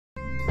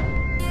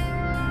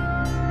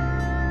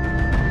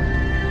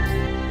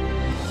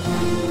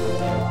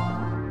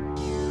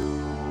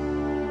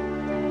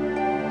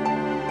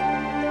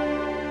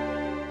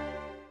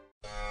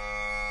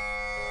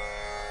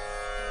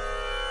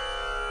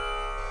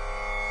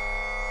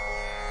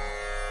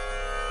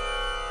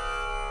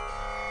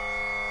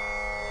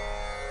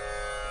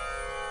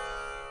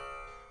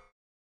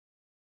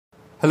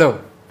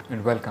Hello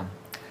and welcome.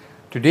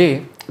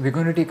 Today we're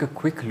going to take a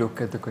quick look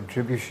at the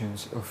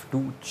contributions of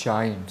two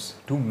giants,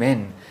 two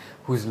men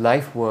whose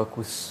life work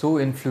was so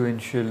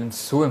influential and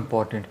so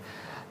important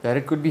that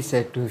it could be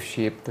said to have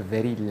shaped the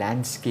very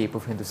landscape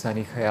of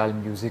Hindustani Khayal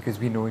music as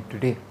we know it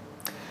today.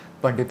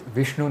 Pandit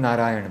Vishnu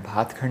Narayan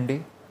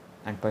Bhakthande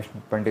and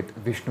Pandit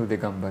Vishnu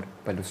Digambar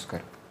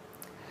Paluskar.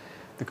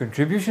 The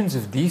contributions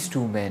of these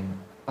two men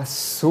are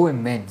so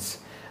immense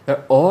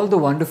that all the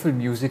wonderful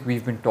music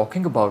we've been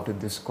talking about in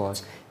this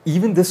cause,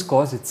 even this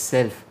cause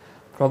itself,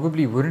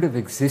 probably wouldn't have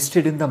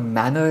existed in the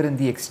manner and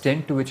the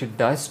extent to which it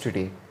does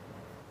today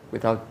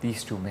without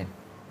these two men.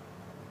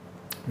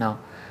 Now,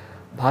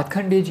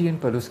 Bhakthande ji and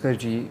Paluskar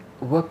ji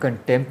were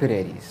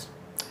contemporaries.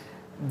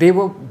 They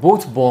were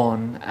both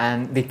born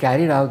and they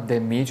carried out their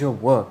major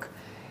work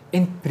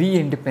in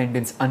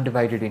pre-independence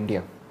undivided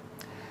India.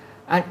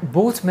 And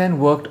both men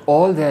worked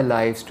all their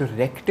lives to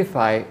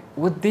rectify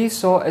what they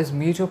saw as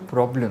major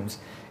problems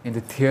in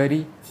the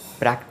theory,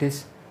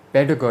 practice,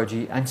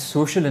 pedagogy and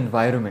social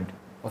environment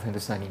of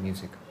Hindustani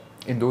music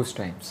in those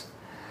times.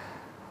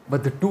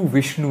 But the two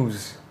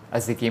Vishnus,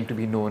 as they came to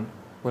be known,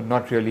 were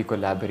not really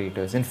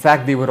collaborators. In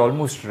fact, they were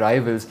almost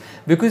rivals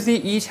because they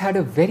each had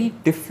a very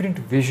different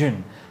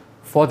vision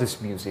for this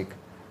music.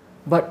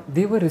 But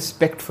they were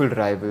respectful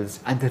rivals,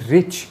 and the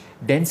rich,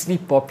 densely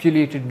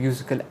populated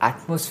musical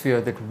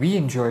atmosphere that we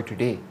enjoy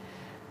today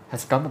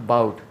has come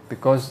about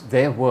because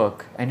their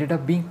work ended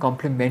up being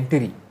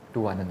complementary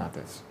to one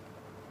another's.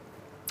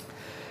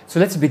 So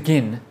let's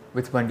begin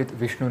with Pandit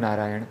Vishnu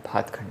Narayan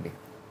Bhakthande.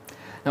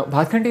 Now,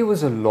 Bhakthande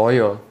was a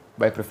lawyer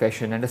by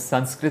profession and a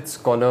Sanskrit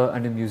scholar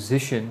and a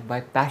musician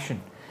by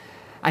passion.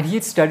 And he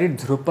had studied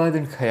Dhrupad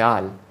and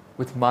Khayal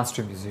with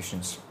master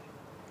musicians.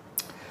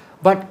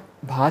 But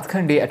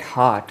Bhakthande at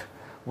heart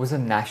was a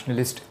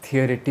nationalist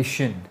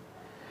theoretician.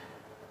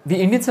 The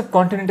Indian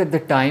subcontinent at the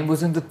time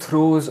was in the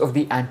throes of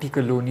the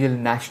anti-colonial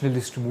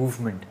nationalist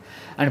movement,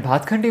 and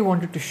Bhakthande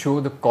wanted to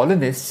show the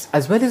colonists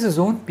as well as his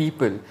own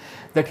people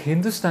that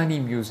Hindustani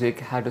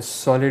music had a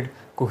solid,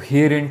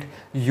 coherent,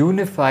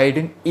 unified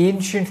and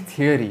ancient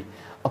theory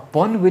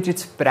upon which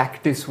its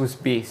practice was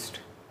based.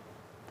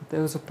 But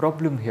there was a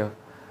problem here.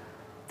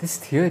 This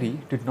theory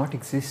did not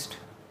exist.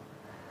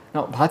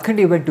 Now,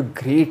 Bhakthande went to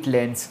great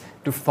lengths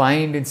to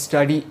find and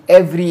study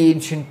every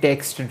ancient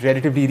text and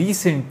relatively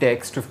recent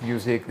text of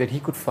music that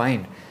he could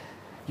find.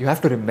 You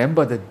have to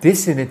remember that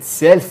this in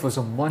itself was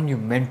a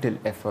monumental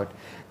effort.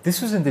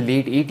 This was in the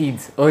late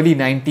 18th, early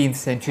 19th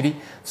century.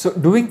 So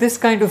doing this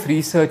kind of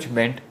research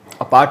meant,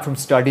 apart from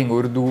studying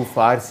Urdu,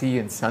 Farsi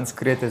and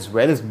Sanskrit as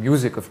well as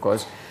music of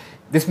course,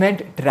 this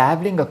meant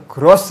travelling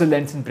across the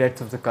length and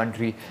breadth of the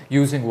country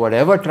using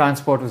whatever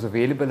transport was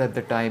available at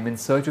the time in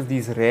search of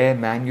these rare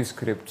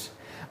manuscripts,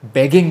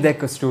 begging their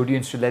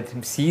custodians to let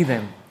him see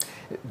them.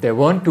 There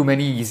weren't too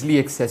many easily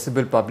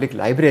accessible public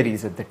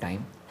libraries at the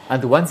time,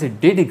 and the ones that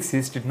did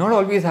exist did not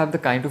always have the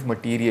kind of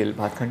material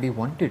Bhakthande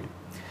wanted.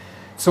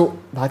 So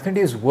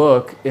Bhakthande's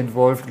work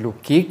involved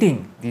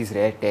locating these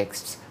rare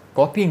texts,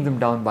 copying them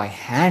down by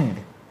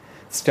hand,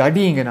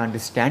 studying and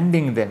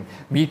understanding them,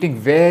 meeting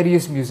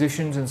various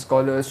musicians and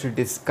scholars to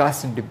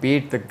discuss and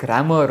debate the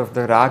grammar of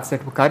the rags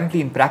that were currently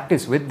in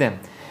practice with them,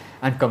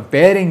 and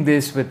comparing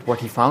this with what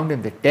he found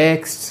in the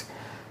texts.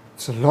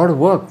 It's a lot of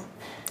work.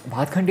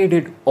 Bhakthande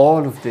did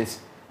all of this,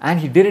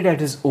 and he did it at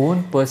his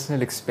own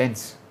personal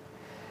expense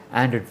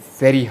and at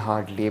very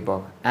hard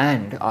labor.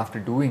 And after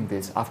doing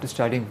this, after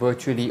studying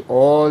virtually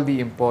all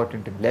the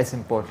important and less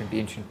important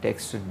ancient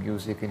texts of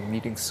music and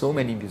meeting so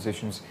many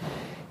musicians,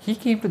 he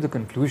came to the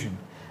conclusion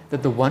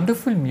that the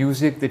wonderful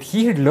music that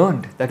he had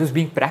learned, that was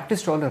being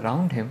practiced all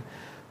around him,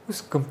 was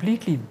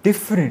completely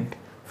different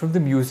from the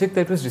music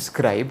that was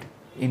described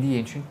in the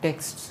ancient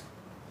texts.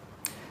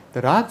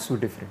 The rags were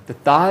different, the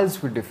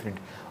tals were different.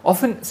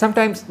 Often,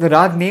 sometimes the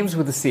rag names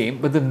were the same,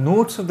 but the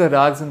notes of the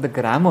rags and the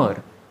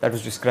grammar that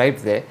was described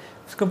there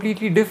was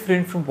completely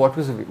different from what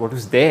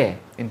was there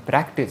in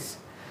practice.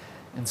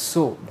 And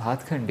so,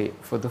 Bhakthande,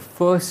 for the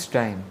first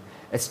time,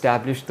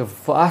 established the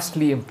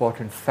vastly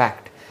important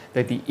fact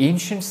that the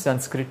ancient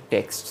Sanskrit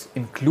texts,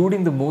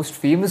 including the most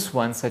famous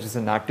ones such as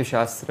the Natya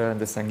Shastra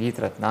and the Sangeet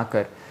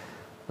Ratnakar,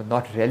 were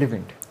not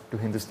relevant to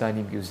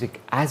Hindustani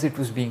music as it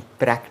was being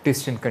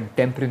practiced in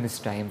contemporaneous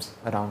times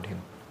around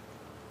him.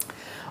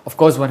 Of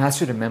course, one has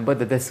to remember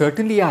that there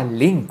certainly are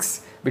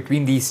links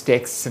between these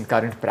texts and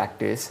current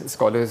practice,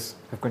 scholars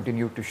have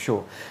continued to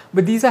show.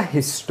 But these are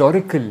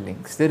historical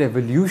links, they're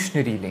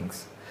evolutionary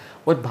links.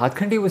 What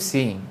Bhakthande was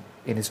saying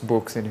in his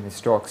books and in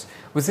his talks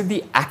was that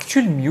the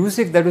actual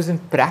music that was in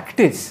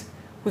practice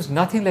was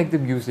nothing like the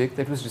music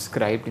that was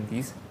described in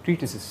these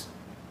treatises.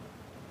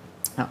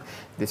 Now,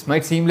 this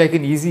might seem like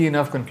an easy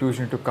enough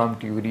conclusion to come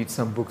to. You read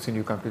some books and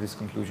you come to this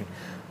conclusion.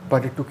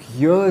 But it took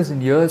years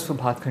and years for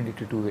Bhakthande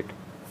to do it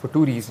for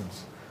two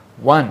reasons.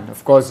 One,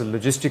 of course, the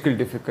logistical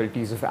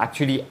difficulties of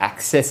actually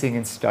accessing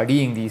and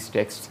studying these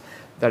texts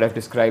that I've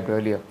described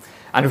earlier,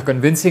 and of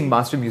convincing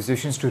master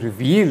musicians to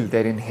reveal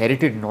their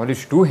inherited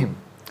knowledge to him.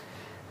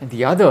 And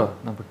the other,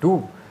 number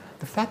two,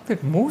 the fact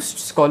that most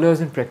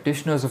scholars and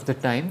practitioners of the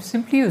time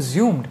simply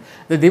assumed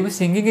that they were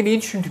singing in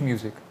ancient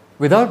music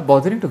without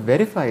bothering to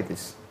verify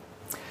this.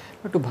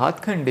 But to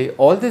Bhakthande,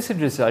 all this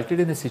had resulted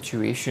in a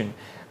situation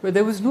where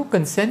there was no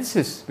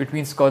consensus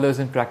between scholars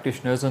and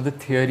practitioners on the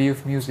theory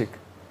of music.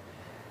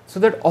 So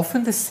that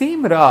often the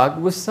same rag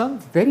was sung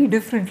very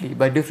differently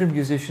by different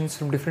musicians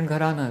from different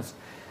gharanas.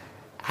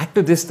 Add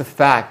to this the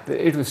fact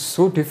that it was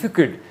so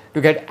difficult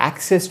to get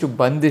access to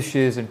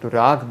bandishes and to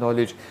rag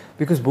knowledge,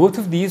 because both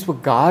of these were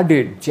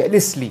guarded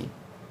jealously,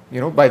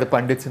 by the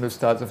pandits and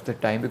ustads of the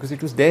time, because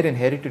it was their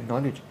inherited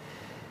knowledge.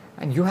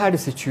 And you had a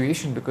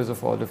situation because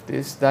of all of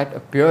this that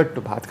appeared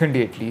to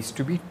Bhakthande at least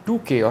to be too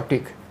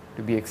chaotic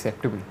to be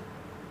acceptable.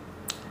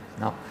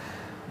 Now,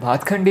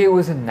 Bhakthande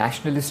was a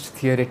nationalist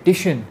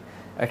theoretician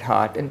at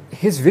heart, and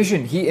his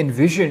vision, he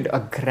envisioned a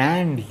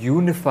grand,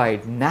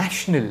 unified,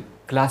 national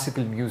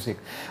classical music,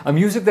 a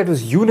music that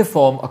was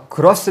uniform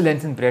across the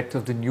length and breadth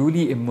of the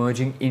newly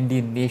emerging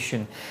Indian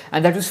nation,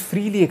 and that was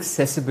freely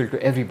accessible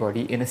to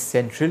everybody in a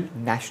central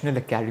National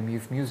Academy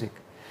of Music.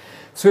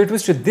 So it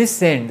was to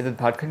this end that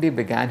Bhakthande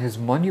began his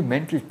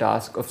monumental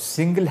task of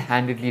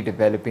single-handedly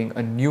developing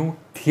a new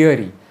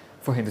theory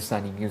for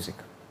Hindustani music.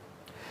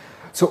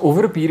 So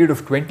over a period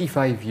of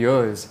 25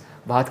 years,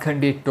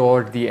 Bhakthande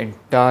toured the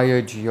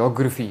entire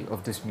geography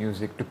of this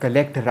music to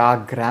collect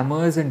rag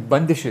grammars and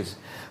bandishes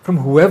from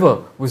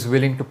whoever was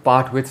willing to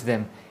part with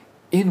them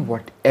in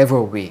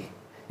whatever way.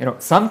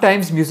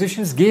 Sometimes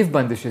musicians gave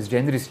bandishes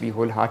generously,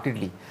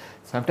 wholeheartedly.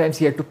 Sometimes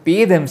he had to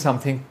pay them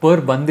something per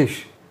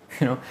bandish.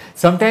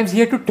 Sometimes he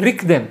had to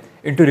trick them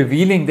into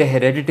revealing their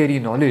hereditary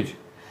knowledge.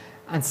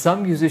 And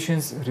some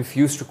musicians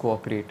refused to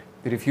cooperate.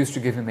 They refused to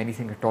give him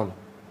anything at all.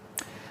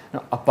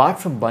 Now, apart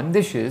from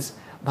bandishes,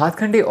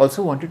 Bhakthande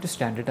also wanted to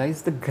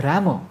standardize the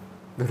grammar,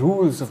 the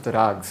rules of the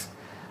rags.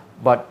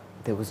 But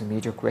there was a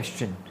major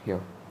question here.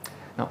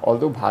 Now,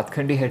 although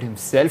Bhakthande had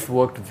himself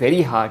worked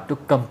very hard to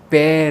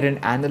compare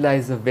and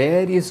analyze the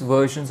various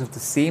versions of the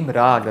same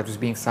rag that was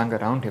being sung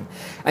around him,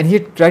 and he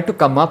had tried to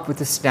come up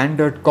with a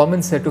standard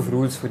common set of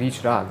rules for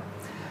each rag,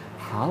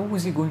 how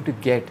was he going to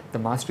get the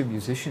master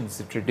musicians,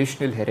 the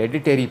traditional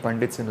hereditary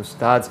pandits and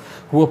ustads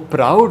who were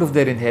proud of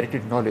their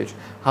inherited knowledge,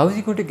 how was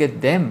he going to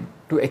get them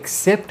to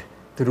accept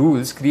the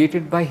rules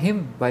created by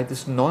him, by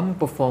this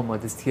non-performer,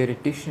 this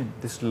theoretician,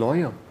 this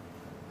lawyer?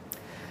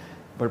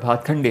 But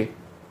Bhakthande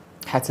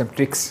had some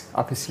tricks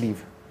up his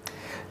sleeve.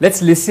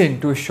 Let's listen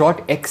to a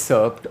short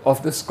excerpt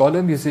of the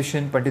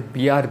scholar-musician Pandit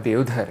B.R.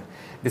 Devdhar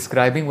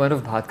describing one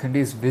of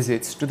Bhakthande's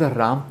visits to the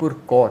Rampur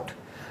court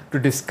to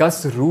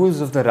discuss the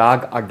rules of the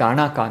rag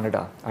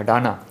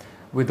Adana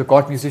with the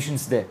court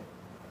musicians there,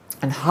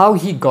 and how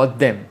he got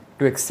them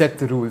to accept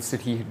the rules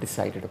that he had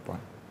decided upon.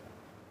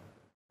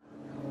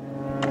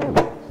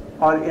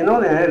 और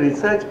इन्होंने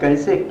research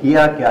कैसे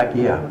किया, क्या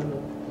किया,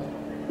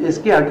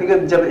 इसकी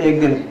हकीकत जब एक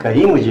दिन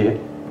कही मुझे,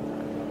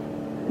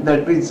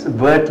 that is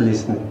worth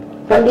listening.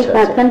 पंडित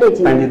भातखंडे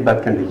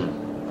जी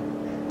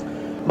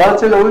बहुत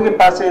से लोगों के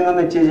पास से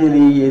इन्होंने चीजें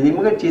ली, ये ली,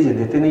 मगर चीजें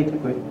देते नहीं थे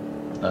कोई।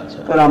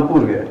 तो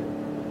रामपुर गए,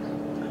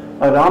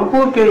 और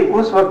रामपुर के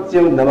उस वक्त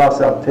जो नवाब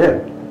साहब थे,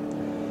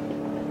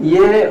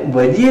 ये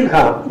वजीर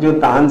खान जो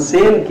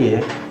तानसेन के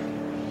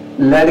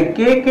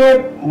लड़के के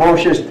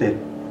वंशज थे,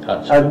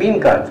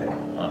 अरबीनकार थे,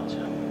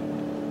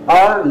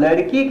 और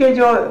लड़की के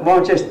जो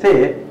वंशज थे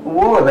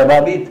वो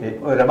रबाबी थे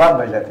और रबाब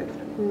बजाते थे।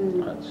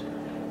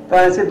 तो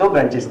ऐसे दो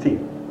ब्रांचेस थी,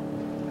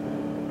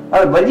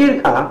 और वजीर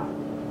खां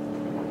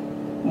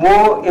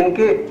वो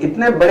इनके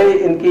इतने बड़े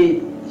इनकी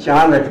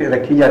शान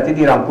रखी जाती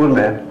थी रामपुर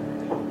में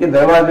कि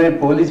दरबार में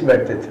पुलिस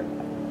बैठते थे।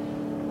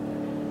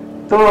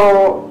 तो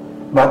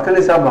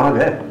भातखंडे साहब वहां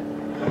गए,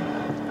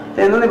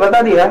 तो इन्होंने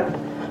बता दिया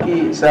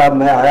कि साहब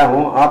मैं आया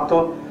हूं, आप तो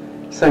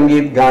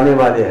संगीत गाने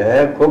वाले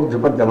हैं, खूब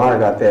झुपट धमार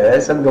गाते हैं,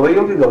 सब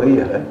गवैयों की गवई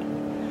है,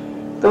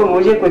 तो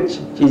मुझे कुछ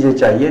चीजें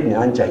चाहिए,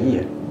 ज्ञान चाहिए।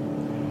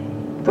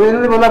 तो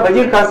इन्होंने बोला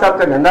वजीर खान साहब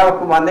का झंडा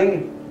आपको बांधेंगे।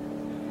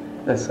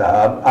 तो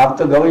साहब आप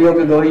तो गवैयों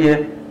की गवई है,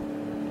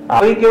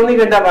 आप ही क्यों नहीं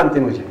झंडा बांधते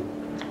मुझे?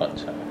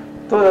 अच्छा।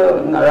 तो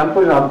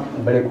रामपुर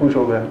साहब बड़े खुश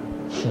हो गए,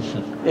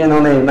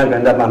 इन्होंने इतना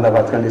झंडा बांधा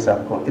भातखंडे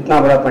साहब को,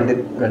 इतना बड़ा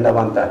पंडित झंडा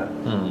बांधता है।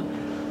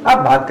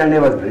 अब भातखंडे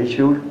बस बड़े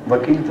शूर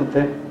वकील तो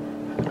थे,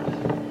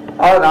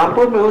 और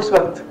रामपुर में उस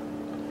वक्त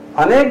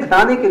अनेक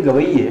घराने के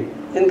गवैये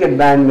इनके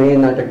बैंड में,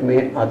 नाटक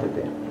में आते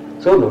थे।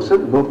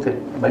 सब लोग थे,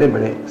 बड़े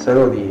बड़े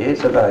सरोदिये,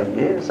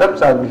 सताइये, सब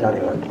साथ बिछाने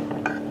वाले।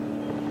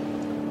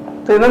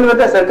 तो इन्होंने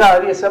बताया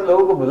सरकार ये सब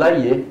लोगों को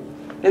बुलाइए,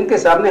 इनके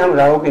सामने हम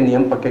रागों के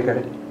नियम पक्के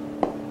करें।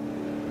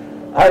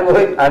 और वो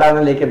एक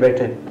अड़ाना लेके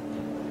बैठे,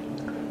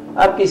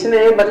 अब किसी ने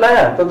एक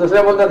बतलाया तो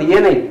दूसरा बोलता ये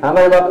नहीं,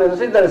 हमारे बाप ने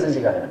दूसरी तरह से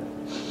सिखाया,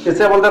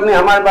 तीसरा बोलता नहीं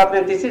हमारे बाप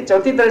ने तीसरी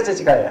चौथी तरह से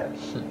सिखाया।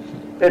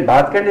 फिर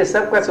बात करके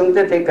सबका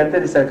सुनते थे,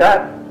 करते थे।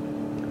 सरकार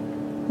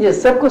ये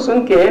सबको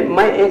सुन के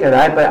मैं एक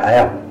राय पर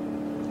आया हूं,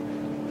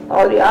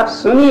 और ये आप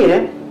सुनिए,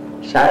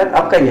 शायद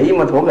आपका यही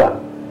मत होगा,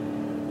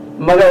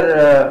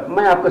 मगर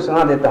मैं आपको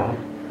सुना देता हूं,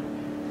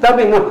 तब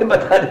इन्होंने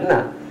बता देना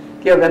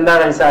कि गंदा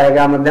ऐसा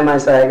आएगा, मध्यम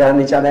ऐसा आएगा,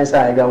 निचाला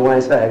ऐसा आएगा, वो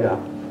ऐसा आएगा।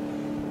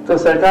 तो तो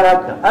सरकार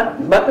आप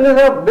बात नहीं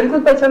साहब बिल्कुल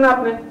पहचाना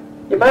आपने,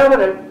 ये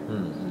बराबर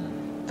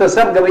है। तो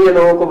सब गवैये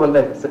लोगों को बोल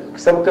रहे,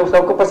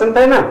 सबको पसंद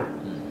है ना,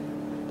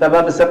 तब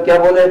आप सब क्या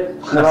बोले,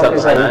 नवाब के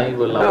साथ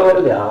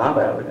बोल दिया हाँ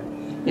बराबर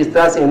है। इस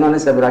तरह से इन्होंने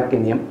सब राग के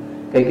नियम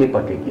कई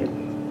पक्के किए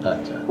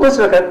उस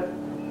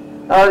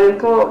वक्त, और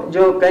इनको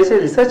जो कैसे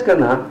रिसर्च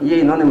करना ये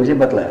इन्होंने मुझे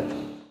बतलाया था।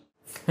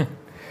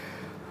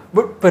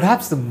 But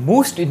perhaps the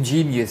most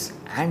ingenious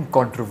and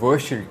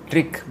controversial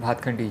trick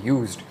Bhakthande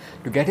used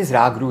to get his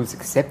rag rules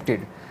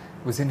accepted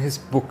was in his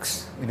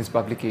books, in his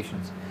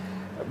publications.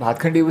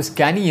 Bhakthande was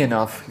canny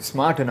enough,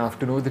 smart enough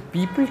to know that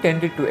people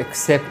tended to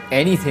accept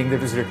anything that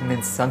was written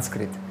in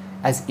Sanskrit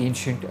as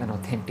ancient and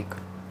authentic.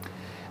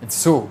 And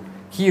so,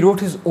 he wrote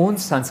his own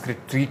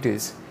Sanskrit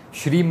treatise,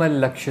 Shrimal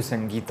Lakshya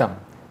Sangeetam,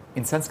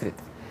 in Sanskrit.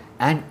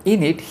 And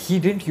in it, he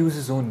didn't use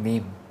his own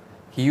name.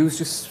 He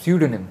used a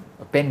pseudonym,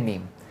 a pen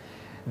name.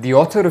 The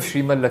author of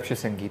Shrimal Lakshya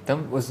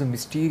Sangeetam was the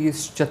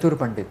mysterious Chatur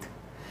Pandit.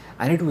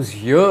 And it was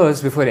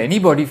years before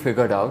anybody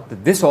figured out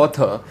that this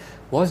author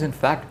was in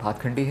fact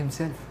Bhakthande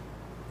himself.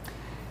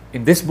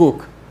 In this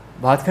book,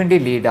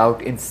 Bhakthande laid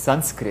out in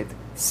Sanskrit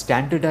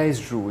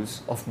standardized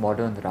rules of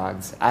modern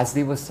rags as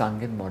they were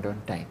sung in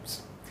modern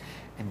times.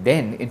 And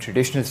then, in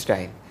traditional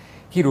style,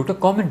 he wrote a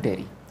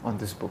commentary on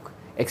this book,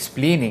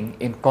 explaining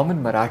in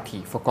common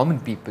Marathi for common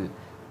people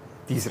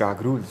these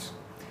rag rules.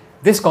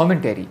 This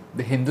commentary,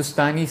 the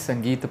Hindustani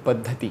Sangeet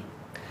Paddhati,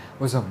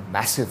 was a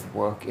massive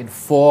work in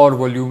 4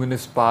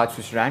 voluminous parts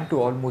which ran to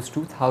almost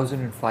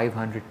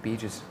 2,500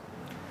 pages.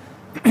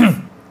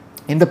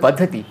 In the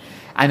Paddhati,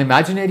 an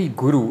imaginary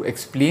guru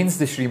explains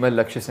the Shrimal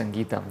Lakshya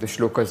Sangeetam, the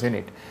shlokas in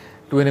it,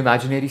 to an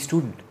imaginary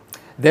student,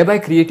 thereby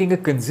creating a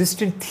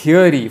consistent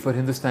theory for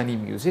Hindustani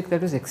music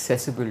that was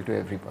accessible to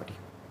everybody.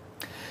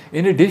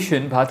 In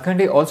addition,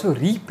 Bhakthande also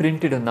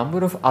reprinted a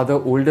number of other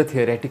older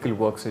theoretical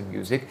works on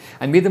music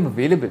and made them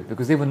available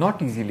because they were not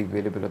easily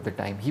available at the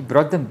time. He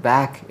brought them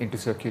back into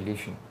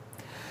circulation.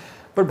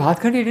 But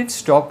Bhakthande didn't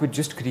stop with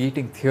just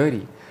creating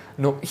theory.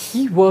 No,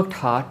 he worked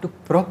hard to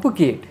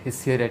propagate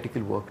his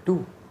theoretical work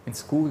too, in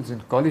schools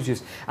and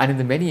colleges and in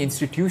the many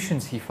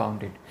institutions he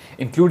founded,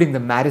 including the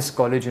Maris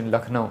College in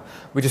Lucknow,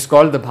 which is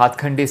called the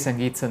Bhakthande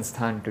Sangeet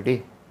Sansthan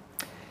today.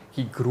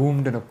 He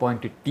groomed and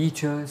appointed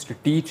teachers to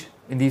teach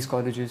in these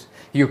colleges.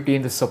 He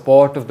obtained the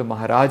support of the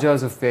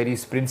Maharajas of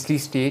various princely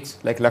states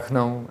like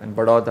Lucknow and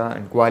Baroda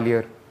and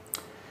Gwalior.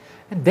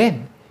 And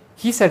then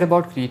he set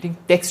about creating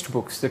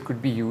textbooks that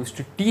could be used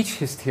to teach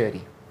his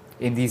theory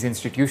in these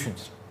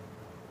institutions.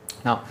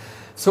 Now,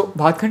 so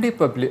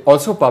Bhakthande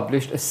also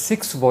published a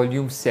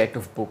 6-volume set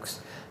of books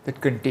that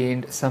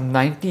contained some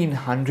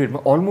 1900,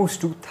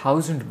 almost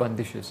 2000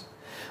 bandishes.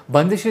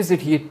 Bandishes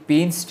that he had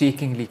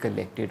painstakingly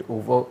collected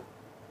over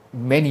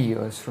many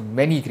years from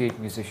many great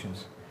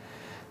musicians.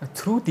 Now,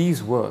 through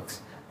these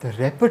works, the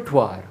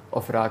repertoire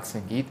of Rag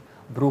Sangeet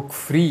broke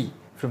free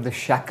from the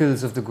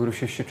shackles of the Guru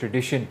Shishya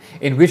tradition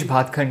in which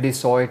Bhakthande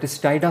saw it as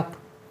tied up.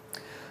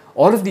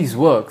 All of these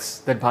works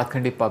that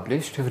Bhakthande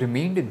published have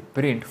remained in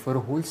print for a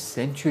whole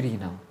century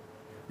now.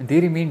 And they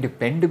remain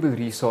dependable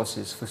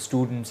resources for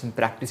students and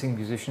practicing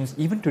musicians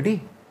even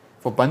today,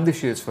 for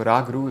bandishes, for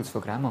rag rules, for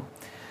grammar.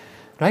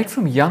 Right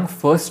from young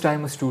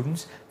first-timer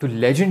students to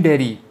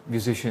legendary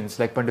musicians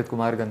like Pandit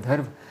Kumar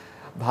Gandharv,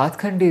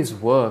 Bhakthande's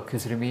work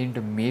has remained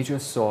a major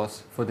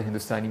source for the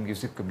Hindustani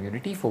music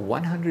community for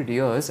 100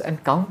 years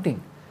and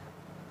counting.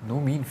 No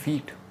mean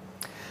feat.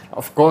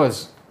 Of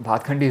course,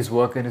 Bhakthande's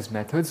work and his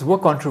methods were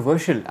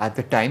controversial at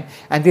the time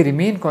and they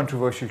remain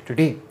controversial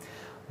today.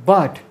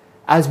 But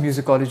as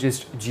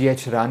musicologist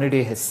G.H.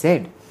 Ranade has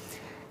said,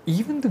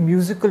 even the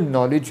musical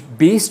knowledge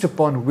based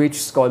upon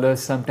which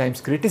scholars sometimes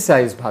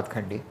criticize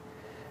Bhakthande,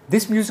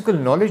 this musical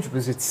knowledge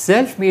was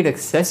itself made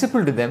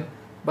accessible to them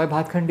by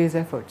Bhakthande's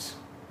efforts.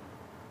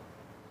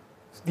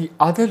 The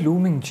other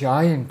looming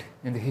giant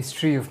in the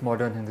history of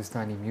modern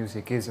Hindustani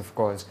music is, of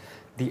course,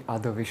 the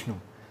other Vishnu,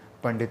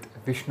 Pandit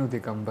Vishnu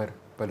Digambar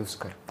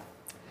Paluskar.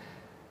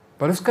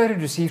 Paluskar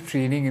had received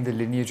training in the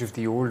lineage of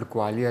the old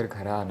Gwalior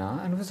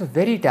Gharana and was a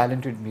very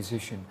talented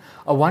musician,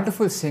 a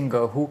wonderful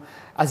singer who,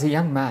 as a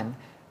young man,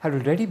 had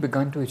already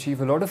begun to achieve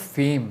a lot of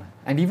fame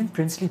and even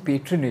princely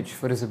patronage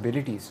for his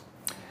abilities.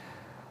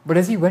 But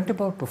as he went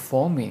about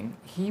performing,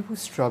 he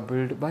was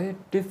troubled by a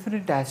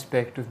different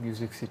aspect of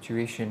music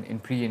situation in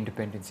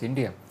pre-independence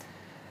India,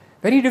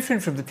 very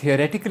different from the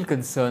theoretical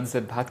concerns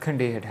that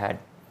Bhakthande had had.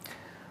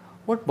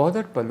 What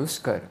bothered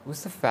Paluskar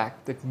was the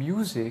fact that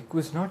music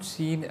was not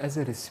seen as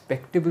a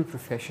respectable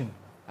profession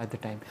at the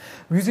time.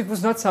 Music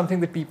was not something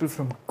that people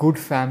from good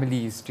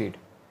families did.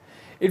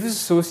 It was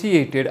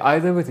associated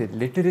either with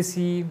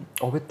illiteracy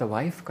or with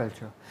Tawaif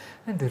culture.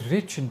 And the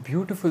rich and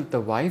beautiful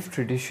Tawaif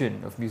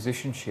tradition of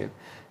musicianship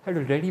had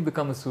already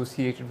become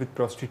associated with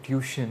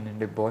prostitution and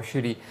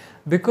debauchery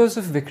because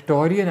of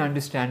Victorian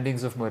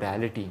understandings of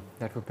morality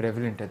that were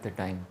prevalent at the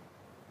time.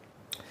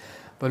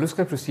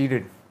 Paluskar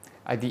proceeded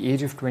at the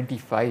age of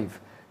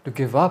 25 to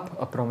give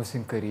up a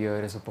promising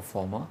career as a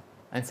performer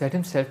and set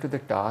himself to the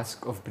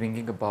task of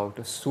bringing about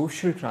a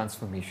social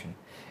transformation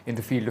in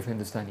the field of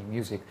Hindustani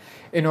music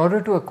in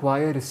order to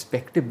acquire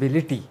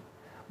respectability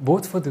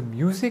both for the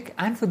music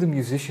and for the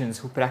musicians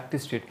who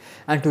practiced it,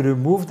 and to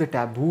remove the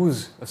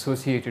taboos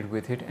associated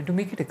with it and to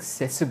make it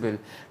accessible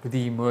to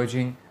the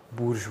emerging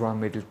bourgeois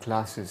middle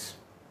classes.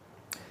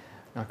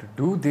 Now, to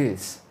do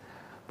this,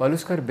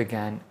 Paluskar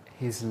began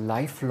his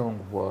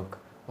lifelong work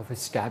of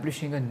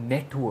establishing a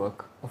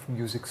network of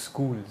music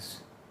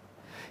schools.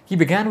 He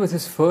began with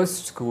his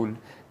first school,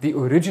 the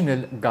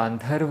original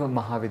Gandharva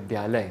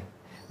Mahavidyalaya,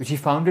 which he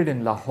founded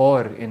in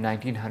Lahore in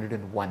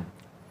 1901.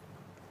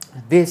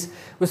 This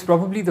was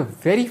probably the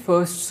very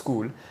first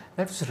school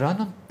that was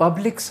run on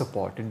public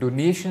support and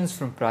donations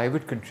from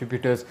private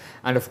contributors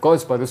and of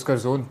course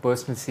Paluskar's own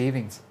personal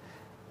savings,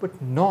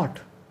 but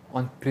not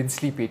on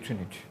princely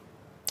patronage.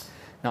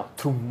 Now,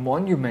 through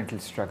monumental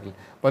struggle,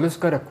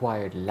 Paluskar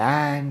acquired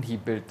land, he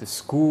built the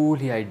school,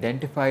 he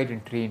identified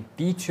and trained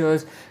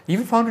teachers, he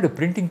even founded a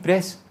printing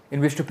press in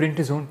which to print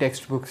his own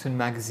textbooks and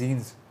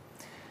magazines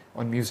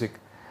on music.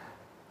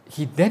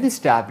 He then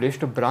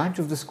established a branch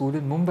of the school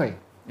in Mumbai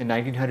in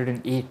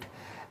 1908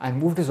 and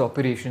moved his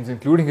operations,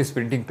 including his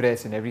printing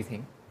press and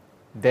everything,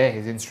 there,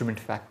 his instrument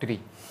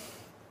factory.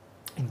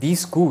 In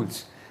these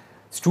schools,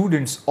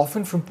 students,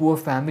 often from poor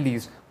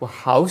families, were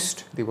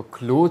housed, they were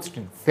clothed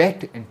and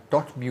fed and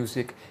taught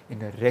music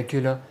in a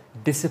regular,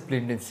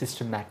 disciplined and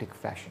systematic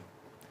fashion.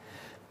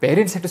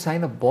 Parents had to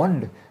sign a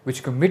bond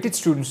which committed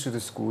students to the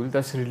school,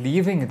 thus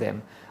relieving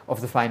them of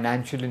the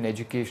financial and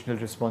educational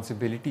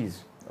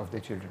responsibilities of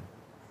their children.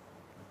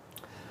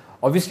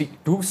 Obviously,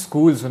 2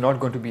 schools were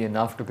not going to be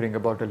enough to bring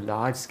about a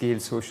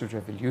large-scale social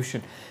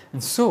revolution,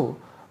 and so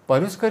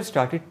Paluskar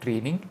started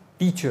training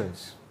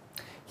teachers.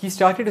 He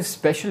started a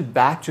special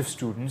batch of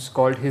students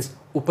called his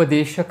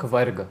Upadeshak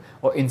Varga,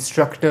 or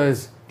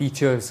instructors,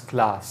 teachers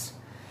class,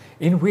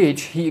 in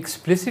which he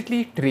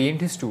explicitly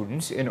trained his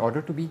students in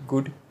order to be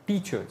good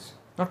teachers,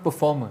 not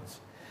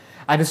performers.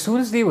 And as soon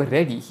as they were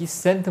ready, he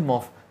sent them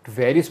off to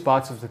various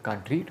parts of the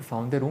country to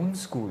found their own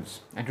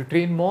schools and to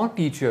train more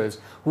teachers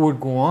who would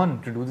go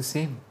on to do the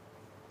same.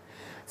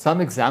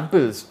 Some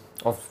examples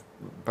of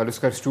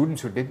Paluskar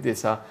students who did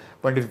this are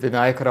Pandit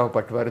Vinayak Rao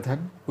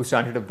Patwardhan, who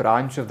started a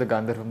branch of the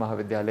Gandharva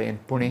Mahavidyalaya in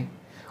Pune,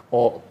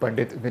 or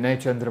Pandit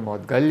Vinay Chandra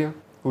Maudgalya,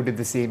 who did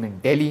the same in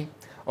Delhi,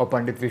 or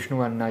Pandit Vishnu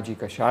Annaji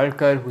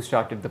Kashalkar, who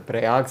started the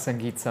Prayag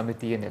Sangeet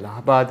Samiti in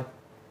Allahabad,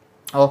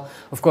 or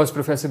of course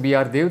Professor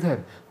B.R.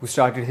 Devdhar, who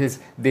started his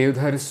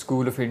Devdhar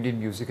School of Indian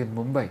Music in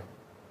Mumbai.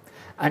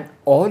 And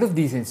all of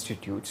these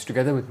institutes,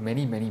 together with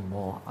many, many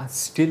more, are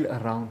still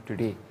around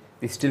today.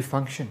 They still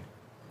function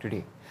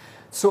today.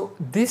 So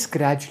this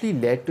gradually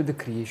led to the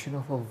creation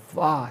of a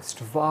vast,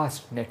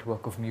 vast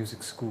network of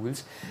music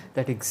schools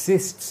that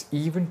exists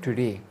even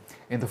today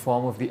in the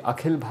form of the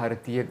Akhil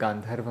Bharatiya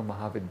Gandharva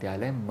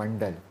Mahavidyalaya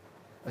Mandal,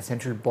 a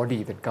central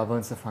body that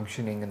governs the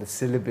functioning and the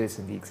syllabus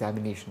and the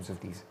examinations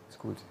of these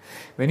schools.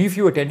 Many of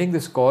you attending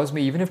this course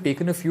may even have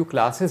taken a few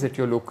classes at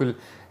your local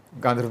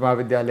Gandharva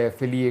Mahavidyalaya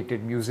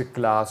affiliated music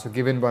class or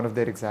given one of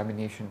their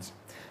examinations.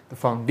 The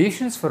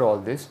foundations for all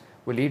this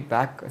were laid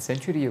back a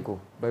century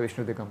ago by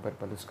Vishnu Digambar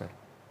Paluskar.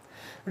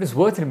 It is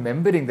worth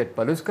remembering that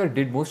Paluskar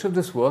did most of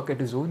this work at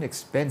his own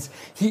expense.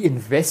 He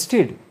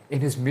invested in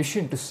his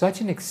mission to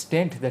such an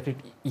extent that it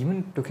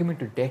even took him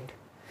into debt,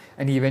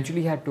 and he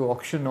eventually had to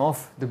auction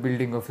off the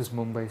building of his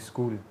Mumbai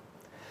school.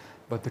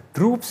 But the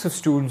troops of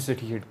students that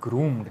he had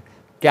groomed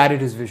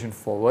carried his vision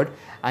forward,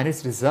 and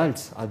its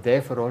results are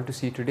there for all to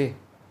see today.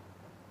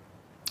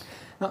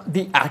 Now,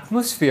 the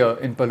atmosphere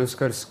in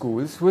Paluskar's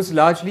schools was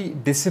largely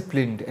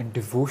disciplined and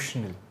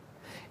devotional.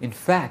 In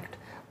fact,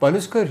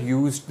 Paluskar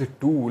used the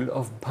tool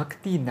of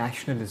bhakti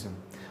nationalism,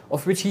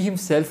 of which he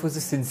himself was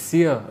a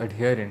sincere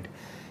adherent.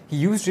 He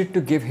used it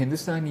to give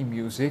Hindustani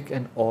music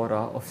an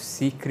aura of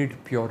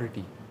sacred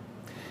purity.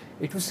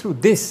 It was through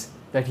this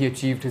that he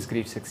achieved his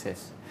great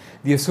success.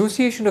 The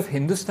association of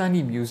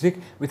Hindustani music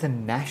with a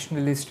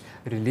nationalist,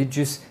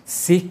 religious,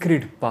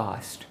 sacred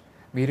past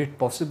made it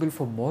possible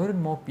for more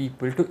and more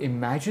people to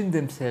imagine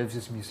themselves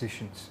as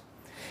musicians.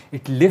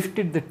 It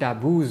lifted the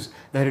taboos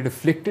that had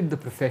afflicted the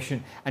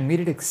profession and made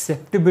it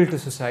acceptable to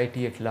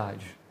society at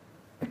large.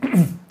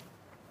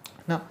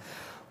 Now,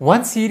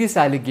 one serious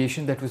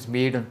allegation that was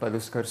made on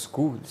Paluskar's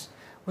schools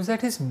was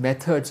that his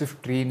methods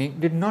of training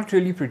did not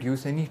really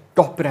produce any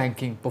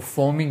top-ranking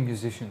performing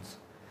musicians.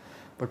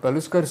 But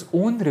Paluskar's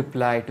own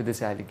reply to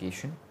this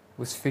allegation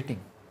was fitting.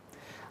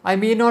 "I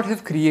may not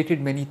have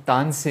created many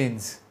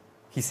tanseins,"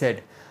 he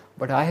said,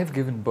 "but I have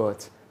given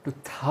birth to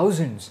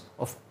thousands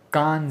of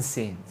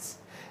kanseins,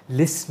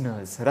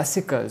 listeners,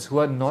 rasikas who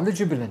are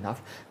knowledgeable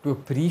enough to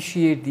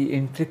appreciate the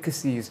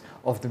intricacies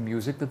of the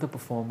music that the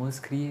performers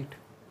create."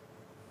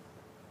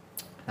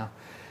 Now,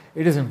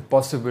 it is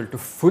impossible to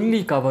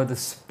fully cover the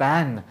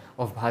span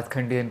of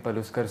Bhakthande and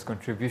Paluskar's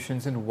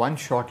contributions in one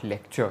short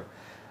lecture.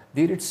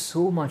 They did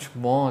so much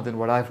more than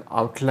what I've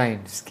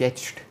outlined,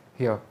 sketched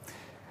here.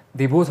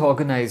 They both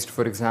organized,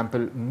 for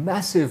example,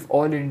 massive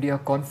all-India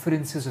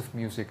conferences of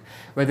music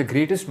where the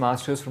greatest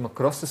masters from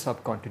across the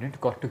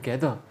subcontinent got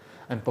together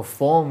and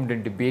performed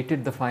and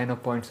debated the finer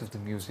points of the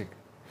music.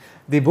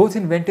 They both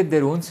invented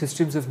their own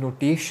systems of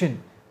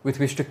notation with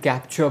which to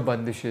capture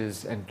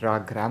bandishes and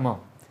rag grammar,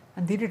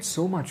 and they did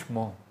so much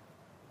more.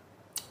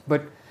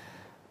 But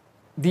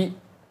the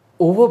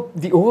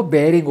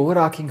overbearing,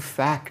 overarching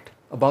fact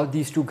about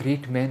these two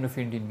great men of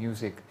Indian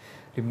music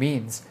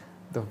remains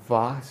the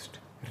vast,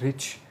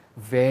 rich,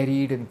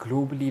 varied and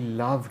globally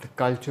loved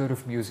culture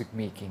of music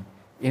making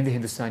in the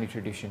Hindustani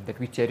tradition that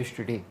we cherish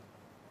today.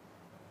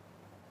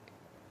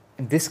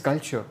 And this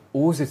culture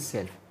owes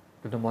itself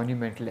to the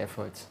monumental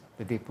efforts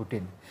that they put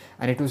in.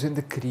 And it was in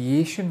the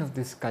creation of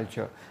this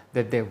culture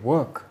that their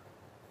work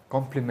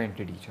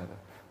complemented each other.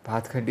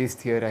 Bhakthande's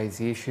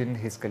theorization,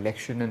 his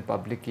collection and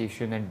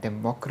publication and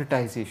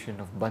democratization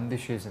of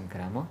bandishes and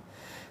grammar,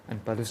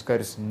 and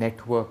Paluskar's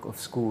network of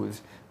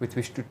schools with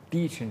which to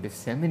teach and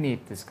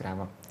disseminate this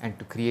grammar and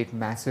to create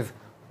massive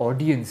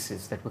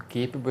audiences that were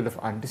capable of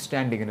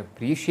understanding and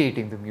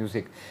appreciating the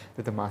music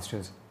that the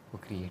masters were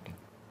creating.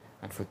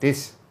 And for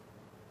this,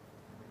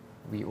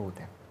 we owe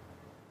them.